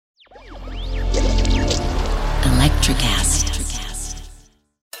Electrocast.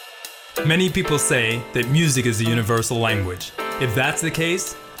 Many people say that music is a universal language. If that's the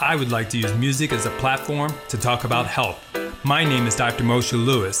case, I would like to use music as a platform to talk about health. My name is Dr. Moshe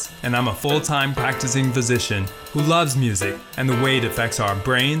Lewis, and I'm a full-time practicing physician who loves music and the way it affects our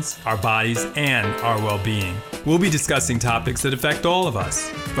brains, our bodies, and our well-being. We'll be discussing topics that affect all of us.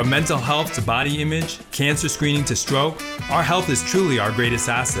 From mental health to body image, cancer screening to stroke, our health is truly our greatest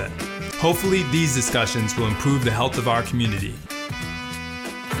asset. Hopefully, these discussions will improve the health of our community.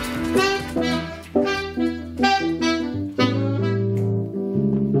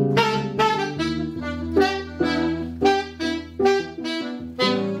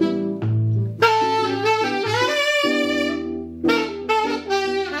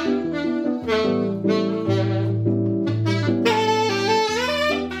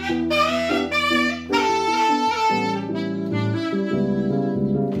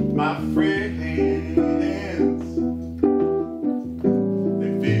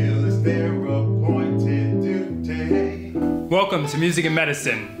 Welcome to Music and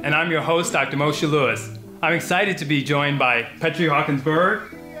Medicine, and I'm your host, Dr. Moshe Lewis. I'm excited to be joined by Petri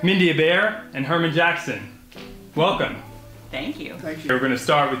Hawkins-Byrd, Mindi Abair, and Herman Jackson. Welcome. Thank you. Thank you. We're going to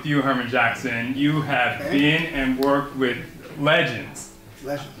start with you, Herman Jackson. You have been and worked with legends.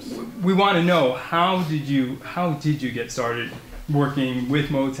 We want to know, how did you get started working with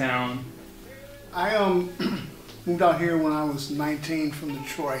Motown? I moved out here when I was 19 from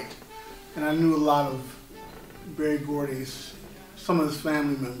Detroit, and I knew a lot of Berry Gordy's, some of his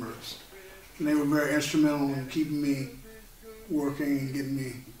family members, and they were very instrumental in keeping me working and getting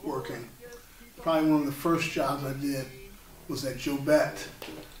me working. Probably one of the first jobs I did was at Jobet,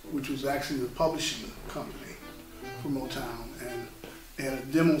 which was actually the publishing company for Motown, and they had a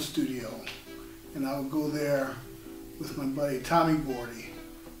demo studio, and I would go there with my buddy Tommy Gordy,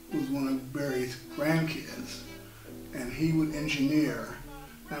 who was one of Berry's grandkids, and he would engineer.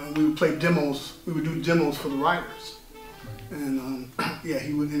 And when we would play demos, we would do demos for the writers. And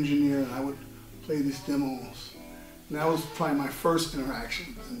he would engineer and I would play these demos. And that was probably my first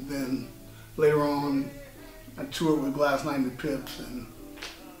interaction. And then later on, I toured with Glass Knight and the Pips and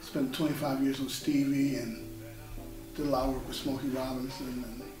spent 25 years with Stevie and did a lot of work with Smokey Robinson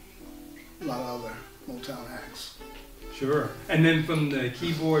and a lot of other Motown acts. Sure. And then from the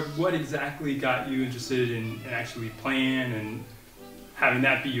keyboard, what exactly got you interested in actually playing and having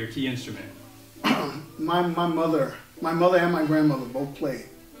that be your key instrument? My mother and my grandmother both played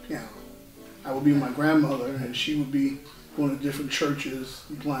piano. I would be with my grandmother and she would be going to different churches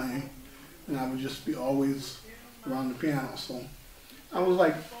and playing, and I would just be always around the piano. So I was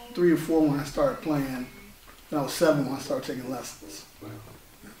like 3 or 4 when I started playing, and I was 7 when I started taking lessons. Wow.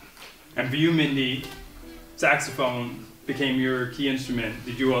 And for you, Mindi, saxophone became your key instrument.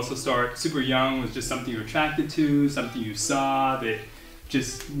 Did you also start super young? Was it just something you were attracted to, something you saw that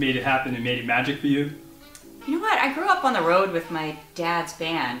just made it happen and made it magic for you? You know what? I grew up on the road with my dad's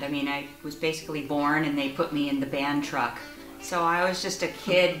band. I mean, I was basically born and they put me in the band truck. So I was just a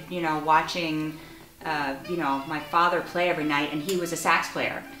kid, watching, my father play every night, and he was a sax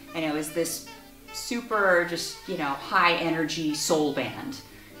player. And it was this super, just, high energy soul band.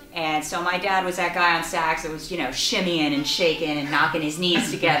 And so my dad was that guy on sax that was, shimmying and shaking and knocking his knees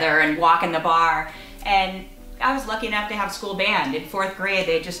together and walking the bar. And I was lucky enough to have a school band. In 4th grade,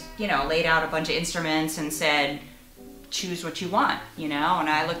 they just, laid out a bunch of instruments and said, choose what you want, And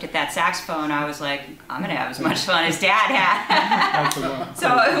I looked at that saxophone, I was like, I'm gonna have as much fun as Dad had.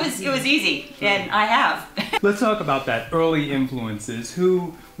 So it was easy, and I have. Let's talk about that early influences.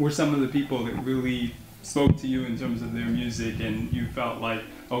 Who were some of the people that really spoke to you in terms of their music and you felt like,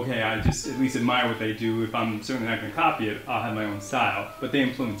 okay, I just at least admire what they do. If I'm certainly not gonna copy it, I'll have my own style, but they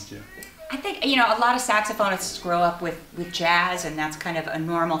influenced you? I think, a lot of saxophonists grow up with jazz, and that's kind of a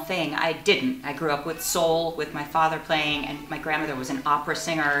normal thing. I didn't. I grew up with soul, with my father playing, and my grandmother was an opera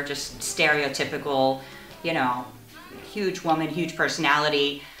singer, just stereotypical, huge woman, huge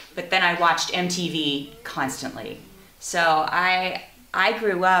personality. But then I watched MTV constantly. So I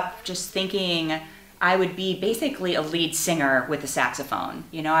grew up just thinking I would be basically a lead singer with a saxophone.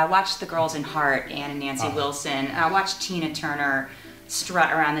 I watched the girls in Heart, Ann and Nancy Wilson. I watched Tina Turner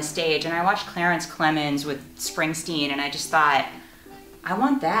strut around the stage, and I watched Clarence Clemens with Springsteen, and I just thought, I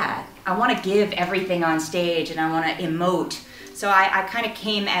want that. I want to give everything on stage, and I want to emote. So I kind of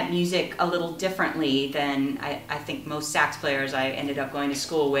came at music a little differently than I think most sax players I ended up going to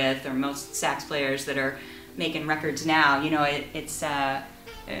school with, or most sax players that are making records now. I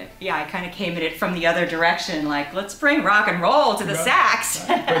kind of came at it from the other direction, like, let's bring rock and roll to the sax.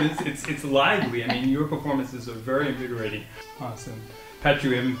 But it's lively. I mean, your performances are very invigorating. Awesome. Petri,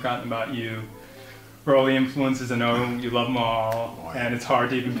 we haven't forgotten about you. early influences. I know you love them all, and it's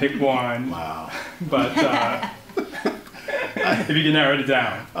hard to even pick one. Wow. But if you can narrow it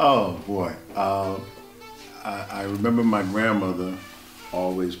down. Oh boy. I remember my grandmother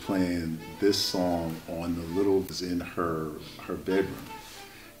always playing this song on the little in her bedroom.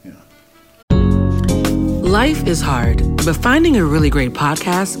 You know. Life is hard, but finding a really great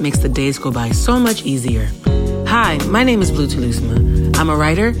podcast makes the days go by so much easier. Hi, my name is Blue Telusma. I'm a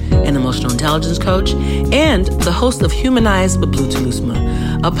writer, an emotional intelligence coach, and the host of Humanize with Blue Telusma,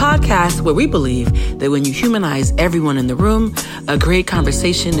 a podcast where we believe that when you humanize everyone in the room, a great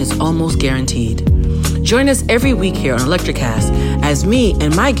conversation is almost guaranteed. Join us every week here on Electricast as me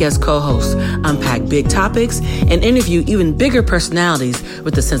and my guest co-hosts unpack big topics and interview even bigger personalities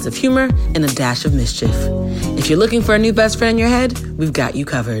with a sense of humor and a dash of mischief. If you're looking for a new best friend in your head, we've got you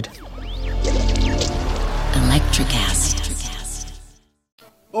covered. Electricast.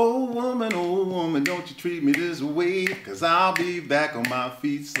 Oh woman, don't you treat me this way, 'cause I'll be back on my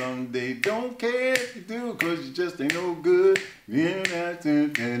feet someday. Don't care if you do, 'cause you just ain't no good. Well,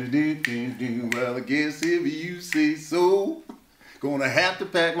 I guess if you say so, gonna have to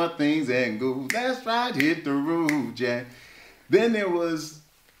pack my things and go. That's right, hit the road, Jack. Then there was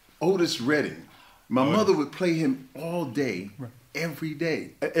Otis Redding. My mother would play him all day, every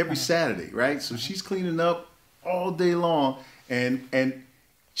day, every Saturday, right? So she's cleaning up all day long, and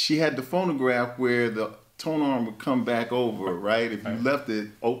she had the phonograph where the tone arm would come back over, right? If you left it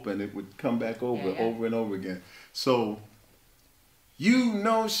open, it would come back over, over and over again. So, you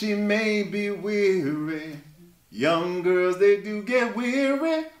know she may be weary. Young girls, they do get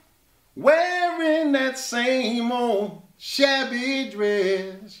weary, wearing that same old shabby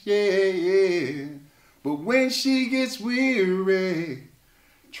dress, yeah. But when she gets weary,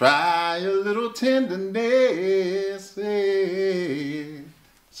 try a little tenderness, yeah.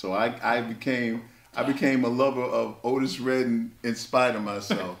 So I became a lover of Otis Redding in spite of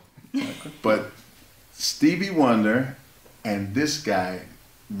myself. But Stevie Wonder and this guy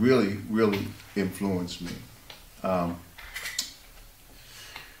really, really influenced me.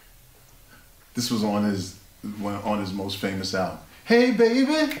 This was on his most famous album. Hey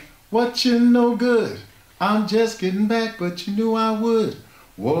baby, what you no good? I'm just getting back, but you knew I would.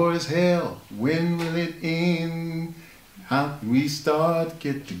 War is hell, when will it end? How can we start,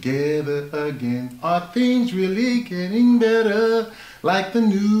 get together again? Are things really getting better? Like the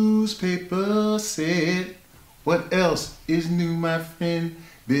newspaper said. What else is new, my friend,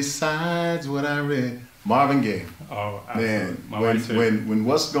 besides what I read? Marvin Gaye. Oh, absolutely. Man, when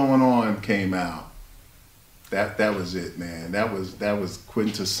What's Going On came out, that was it, man. That was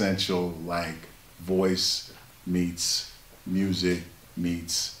quintessential, like, voice meets music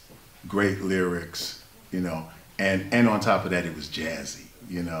meets great lyrics, you know. And on top of that, it was jazzy,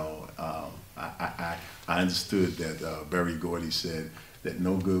 you know. I understood that Berry Gordy said that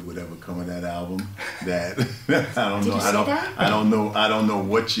no good would ever come of that album. That I don't know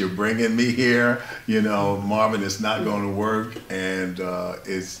what you're bringing me here, you know. Marvin, it's not going to work, and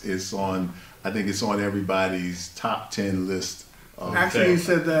it's on. I think it's on everybody's top 10 list. Actually, he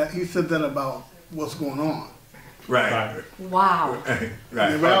said that about What's Going On. Right. Wow.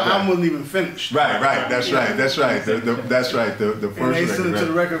 Right. The album wasn't even finished. Right. That's right. That's right. That's right. The first. And they record, sent it to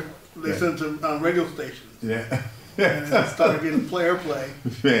the record. They sent it to radio stations. Yeah. And it started getting airplay.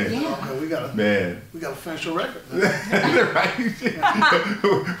 Man. Yeah. Okay, we gotta finish your record. Right.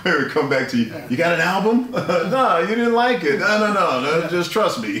 We come back to you. You got an album? No, you didn't like it. No. Just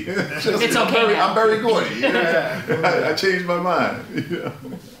trust me. It's okay. I'm Berry Gordy. I changed my mind. Yeah.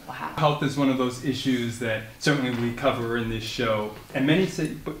 Health is one of those issues that certainly we cover in this show, and many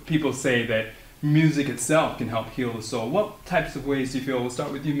people say that music itself can help heal the soul. What types of ways do you feel, we'll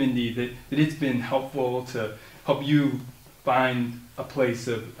start with you, Mindy, that it's been helpful to help you find a place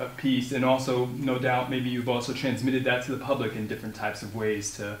of peace, and also, no doubt, maybe you've also transmitted that to the public in different types of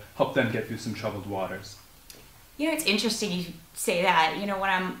ways to help them get through some troubled waters? You know, it's interesting you say that. You know, when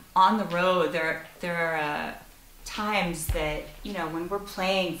I'm on the road, there are times that, you know, when we're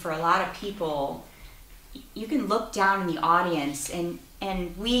playing for a lot of people, you can look down in the audience, and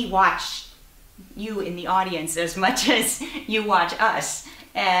we watch you in the audience as much as you watch us.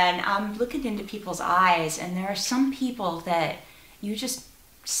 And I'm looking into people's eyes, and there are some people that you just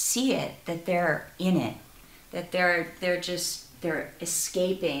see it, that they're in it, that they're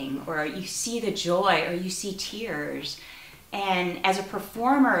escaping, or you see the joy, or you see tears. And as a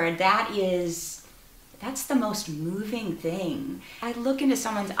performer, that's the most moving thing. I look into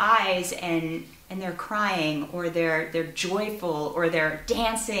someone's eyes and they're crying, or they're joyful, or they're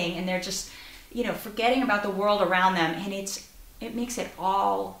dancing, and they're just, you know, forgetting about the world around them, and it makes it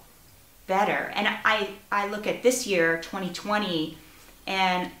all better. And I look at this year, 2020,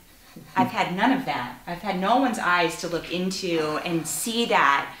 and I've had none of that. I've had no one's eyes to look into and see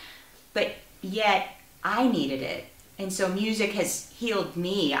that, but yet I needed it. And so music has healed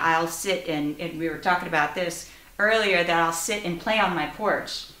me. I'll sit and we were talking about this earlier, that I'll sit and play on my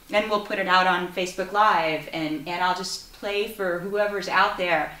porch, and we'll put it out on Facebook Live, and I'll just play for whoever's out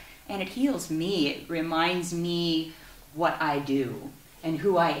there, and it heals me. It reminds me what I do and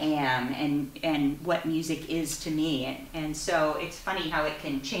who I am and what music is to me. And so it's funny how it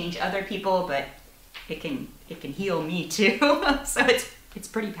can change other people, but it can heal me too. So it's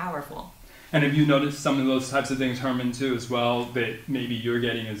pretty powerful. And have you noticed some of those types of things, Herman, too, as well, that maybe you're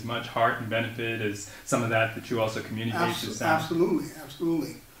getting as much heart and benefit as some of that you also communicate to sound?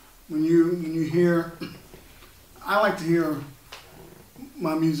 Absolutely. When you hear, I like to hear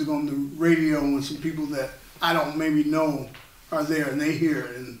my music on the radio when some people that I don't maybe know are there, and they hear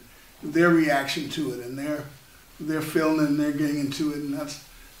it, and their reaction to it, and they're feeling it, and they're getting into it, and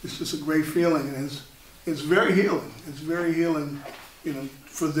it's just a great feeling, and it's very healing. It's very healing,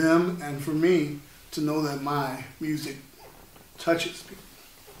 for them and for me to know that my music touches people.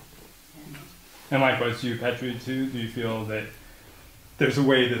 And likewise, you, Petri, too, do you feel that there's a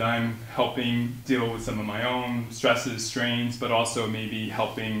way that I'm helping deal with some of my own stresses, strains, but also maybe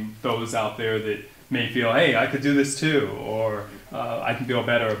helping those out there that may feel, hey, I could do this too, or I can feel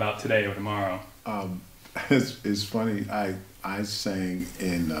better about today or tomorrow? It's funny, I sang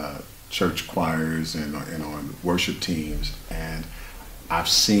in church choirs and on worship teams, and I've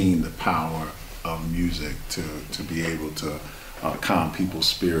seen the power of music to be able to calm people's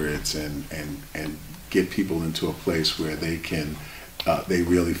spirits and get people into a place where they can they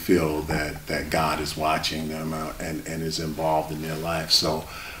really feel that God is watching them and is involved in their life. So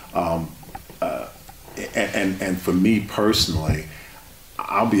and for me personally,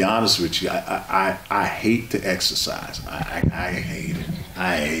 I'll be honest with you, I hate to exercise. I hate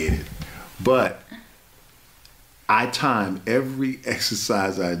it. But I time every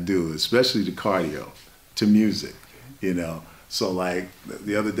exercise I do, especially the cardio, to music, So like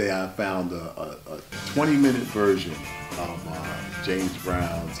the other day I found a 20-minute version of James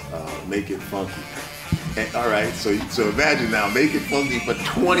Brown's Make It Funky. And, all right, so imagine now, Make It Funky for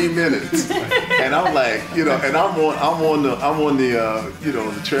 20 minutes. And I'm like, and I'm on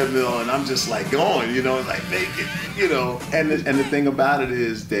the treadmill, and I'm just like going, like make it, and the thing about it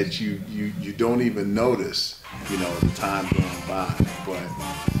is that you don't even notice, the time going by, but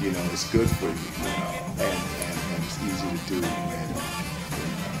it's good for you, and it's easy to do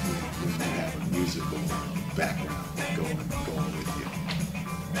when you have a musical background going with you.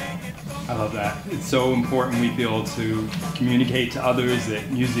 I love that. It's so important, we feel, to communicate to others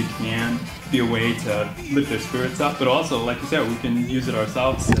that music can be a way to lift their spirits up, but also, like you said, we can use it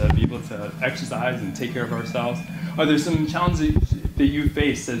ourselves to be able to exercise and take care of ourselves. Are there some challenges that you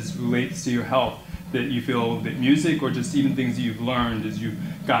face as relates to your health that you feel that music, or just even things that you've learned as you've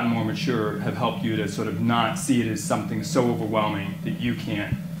gotten more mature, have helped you to sort of not see it as something so overwhelming that you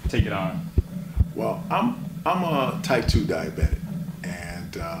can't take it on? Well, I'm a type 2 diabetic,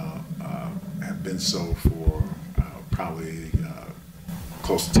 and have been so for probably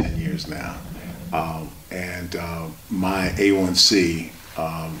close to 10 years now. And my A1C,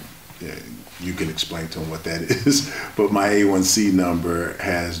 you can explain to them what that is, but my A1C number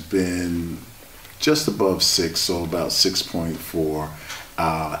has been just above 6, so about 6.4.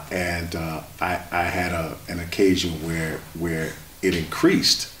 And I had an occasion where it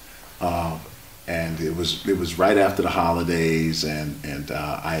increased. And it was right after the holidays, and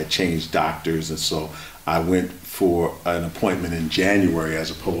I had changed doctors, and so I went for an appointment in January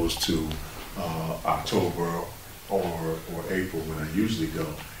as opposed to October or April when I usually go,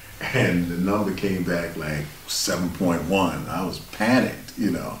 and the number came back like 7.1. I was panicked,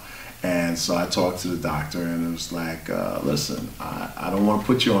 and so I talked to the doctor, and it was like, listen, I don't want to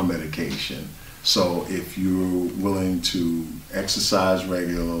put you on medication. So if you're willing to exercise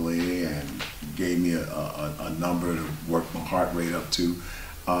regularly, and gave me a number to work my heart rate up to,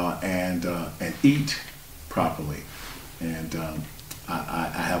 and eat properly. And I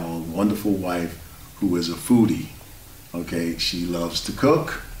have a wonderful wife who is a foodie. Okay, she loves to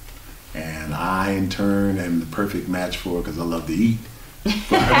cook, and I in turn am the perfect match for her because I love to eat.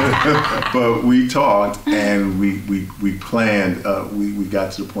 But we talked, and we planned. We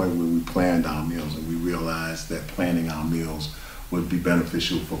got to the point where we planned our meals, and we realized that planning our meals would be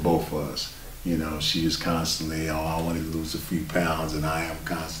beneficial for both of us. She is constantly, I want to lose a few pounds, and I am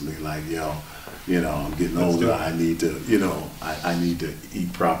constantly like, I'm getting older. I need to, I need to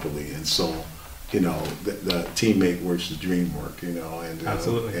eat properly, and so, the teammate works the dream work, and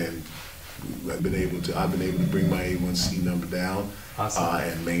absolutely. I've been able to bring my A1C number down. Awesome.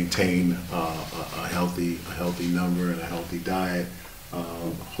 And maintain a healthy number and a healthy diet,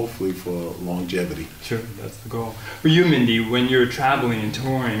 hopefully for longevity. Sure, that's the goal. For you, Mindi, when you're traveling and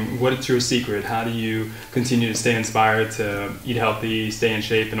touring, what's your secret? How do you continue to stay inspired, to eat healthy, stay in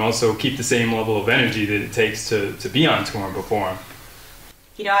shape, and also keep the same level of energy that it takes to be on tour and perform?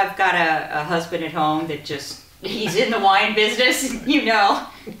 You know, I've got a husband at home that he's in the wine business. You know,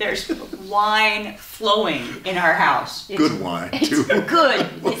 there's wine flowing in our house. Good wine, too. It's good.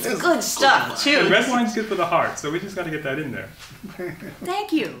 It's good stuff, too. And red wine's good for the heart, so we just got to get that in there.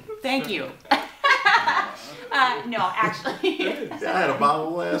 Thank you. No, actually. I had a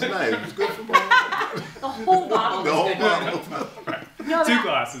bottle last night. It was good for my heart. The whole bottle The was whole good. bottle. Right. No, 2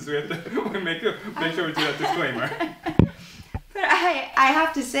 glasses. We have to make sure we do that disclaimer. But I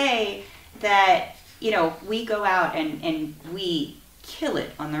have to say that, you know, we go out and we kill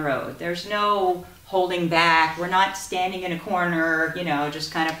it on the road. There's no holding back. We're not standing in a corner, you know,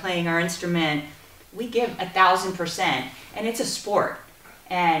 just kind of playing our instrument. We give 1,000%, and it's a sport.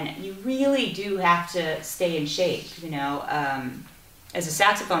 And you really do have to stay in shape, you know. As a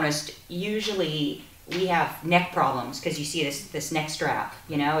saxophonist, usually we have neck problems because you see this neck strap,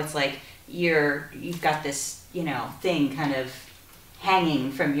 you know. It's like you've got this, you know, thing kind of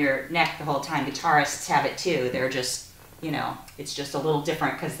hanging from your neck the whole time. Guitarists have it too. They're just, you know, it's just a little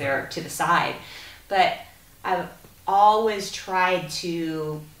different because they're to the side. But I've always tried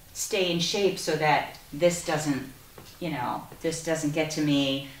to stay in shape so that this doesn't get to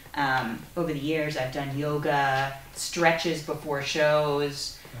me. Over the years, I've done yoga, stretches before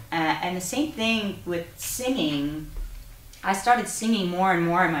shows, and the same thing with singing. I started singing more and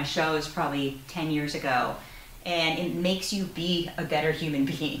more in my shows probably 10 years ago, and it makes you be a better human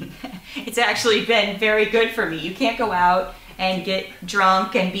being. It's actually been very good for me. You can't go out and get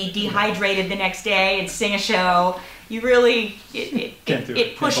drunk and be dehydrated the next day and sing a show. You really,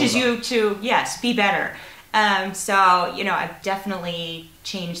 it pushes you to, yes, be better. So, you know, I've definitely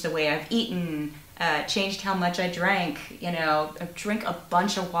changed the way I've eaten, changed how much I drank, you know, drink a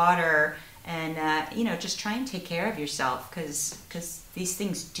bunch of water, and, you know, just try and take care of yourself because these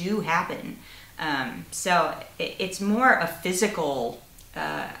things do happen. So it's more a physical,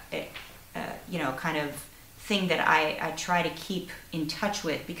 you know, kind of thing that I try to keep in touch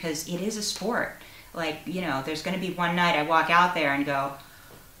with because it is a sport. Like, you know, there's going to be one night I walk out there and go,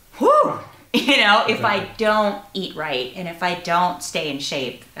 whew! You know, if I don't eat right and if I don't stay in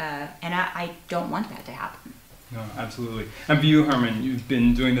shape, and I don't want that to happen. No, absolutely. And for you, Herman, you've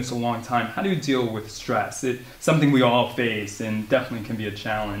been doing this a long time. How do you deal with stress? It's something we all face and definitely can be a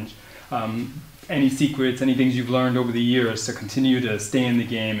challenge. Any secrets, any things you've learned over the years to continue to stay in the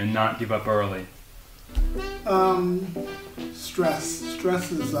game and not give up early? Stress.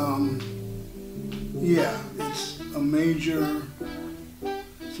 Stress is, yeah, it's a major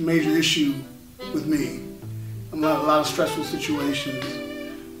issue with me. I'm in a lot of stressful situations.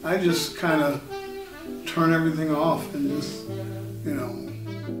 I just kind of turn everything off and just, you know.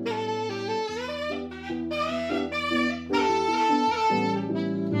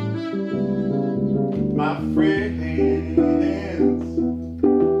 My friends,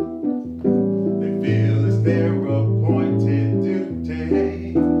 they feel it's their appointed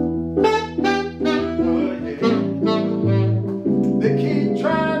duty. Oh yeah, they keep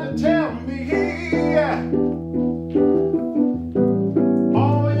trying to tell me,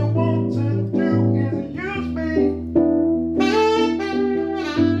 all you want to do is use me.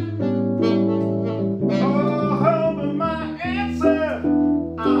 Oh, but my answer,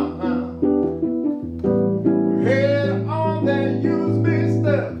 head on that use me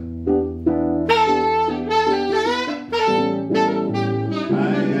stuff.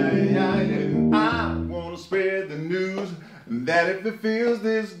 I wanna spread the news that if it feels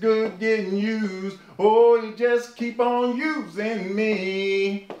this good getting used, oh, you just keep on using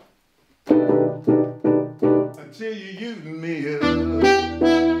me until you use me up.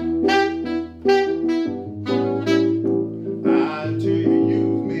 Until you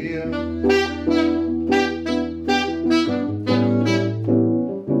use me up.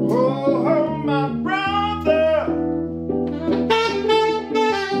 Oh, my brother,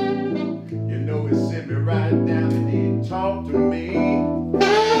 you know he sent me right down and he talked to me.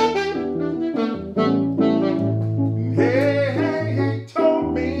 Hey, he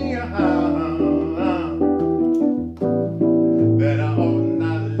told me that I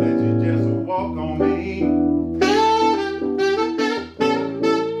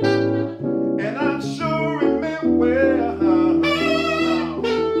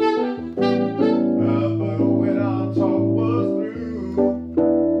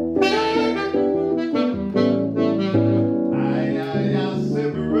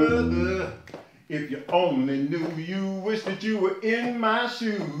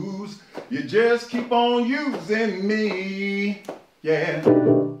shoes. You just keep on using me, yeah,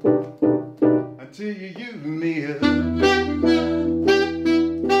 until you use me up. Until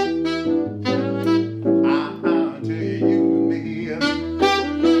you use me up.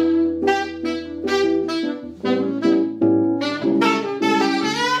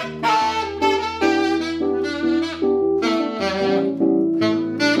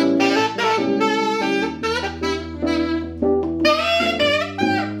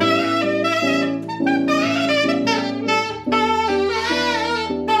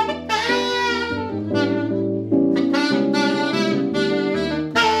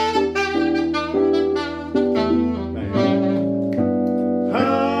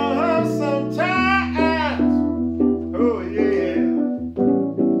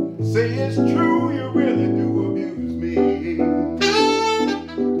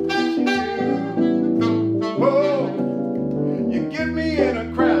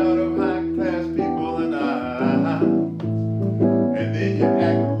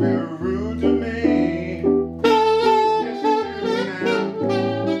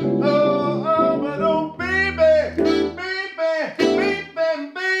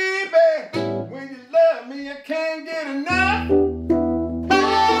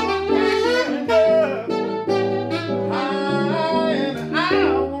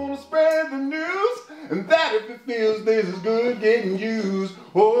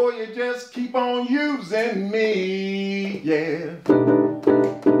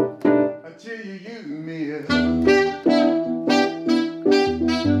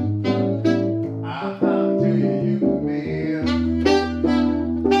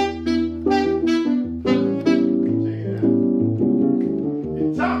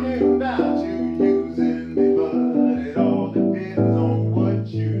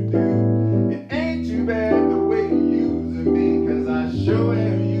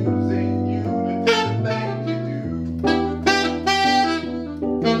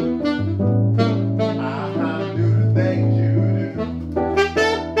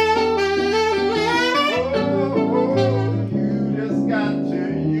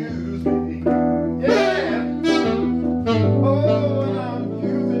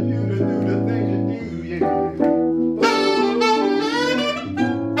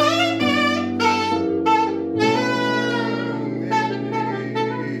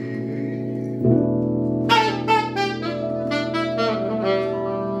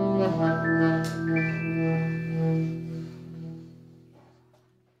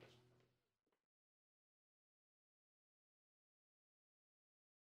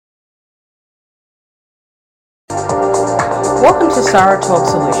 Welcome to Sarah Talk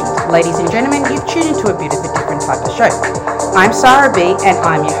Solutions. Ladies and gentlemen, you've tuned into a bit of a different type of show. I'm Sarah B and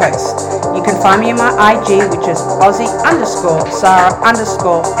I'm your host. You can find me on my IG, which is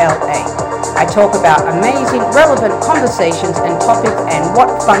Aussie_Sarah_LA. I talk about amazing, relevant conversations and topics and what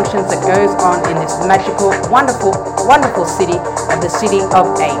functions that goes on in this magical, wonderful, wonderful city of the City of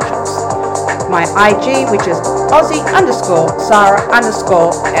Angels. My IG, which is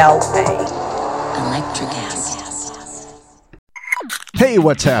Aussie_Sarah_LA. Electric acid. Hey,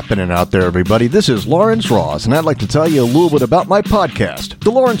 what's happening out there, everybody? This is Lawrence Ross, and I'd like to tell you a little bit about my podcast, The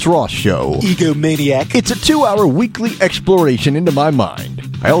Lawrence Ross Show. Egomaniac. It's a 2-hour weekly exploration into my mind.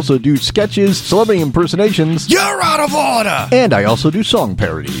 I also do sketches, celebrity impersonations. You're out of order! And I also do song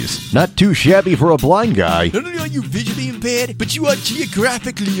parodies. Not too shabby for a blind guy. Not only are you visually impaired, but you are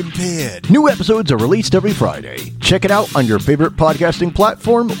geographically impaired. New episodes are released every Friday. Check it out on your favorite podcasting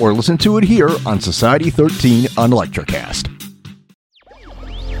platform or listen to it here on Society 13 on Electricast.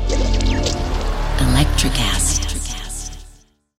 Electric acid.